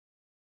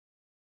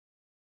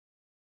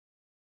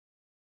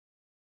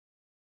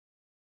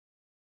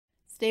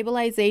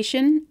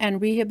Stabilization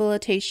and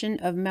Rehabilitation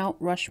of Mount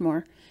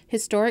Rushmore,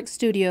 Historic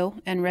Studio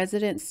and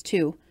Residence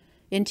 2,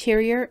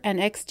 Interior and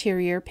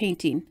Exterior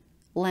Painting,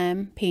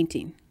 Lamb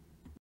Painting.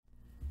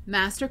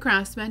 Master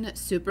Craftsman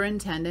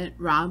Superintendent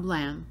Rob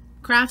Lamb.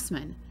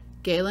 Craftsmen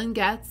Galen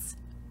Goetz,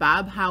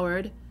 Bob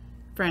Howard,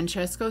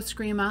 Francesco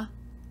Scrima,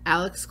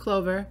 Alex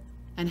Clover,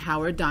 and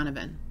Howard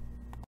Donovan.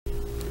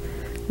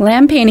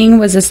 Lamb Painting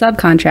was a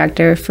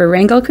subcontractor for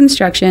Rangel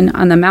Construction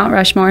on the Mount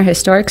Rushmore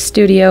Historic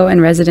Studio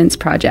and Residence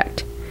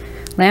project.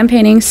 Lamb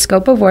Painting's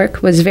scope of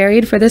work was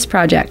varied for this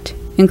project,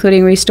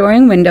 including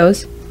restoring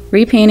windows,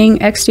 repainting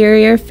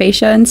exterior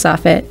fascia and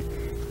soffit,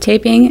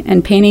 taping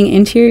and painting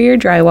interior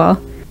drywall,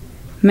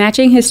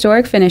 matching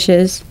historic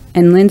finishes,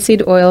 and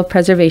linseed oil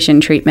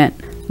preservation treatment.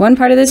 One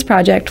part of this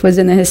project was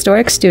in the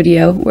historic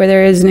studio, where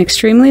there is an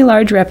extremely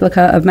large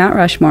replica of Mount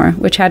Rushmore,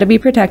 which had to be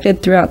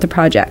protected throughout the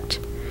project.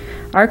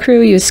 Our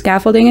crew used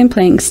scaffolding and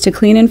planks to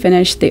clean and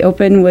finish the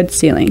open wood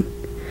ceiling.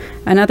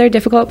 Another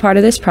difficult part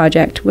of this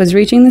project was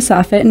reaching the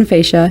soffit and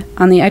fascia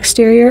on the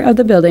exterior of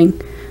the building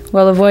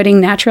while avoiding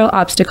natural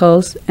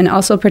obstacles and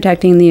also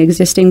protecting the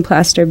existing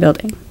plaster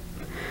building.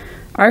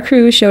 Our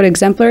crew showed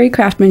exemplary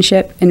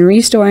craftsmanship in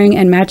restoring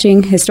and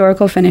matching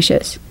historical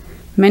finishes.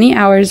 Many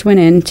hours went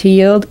in to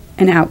yield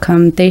an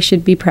outcome they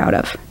should be proud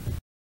of.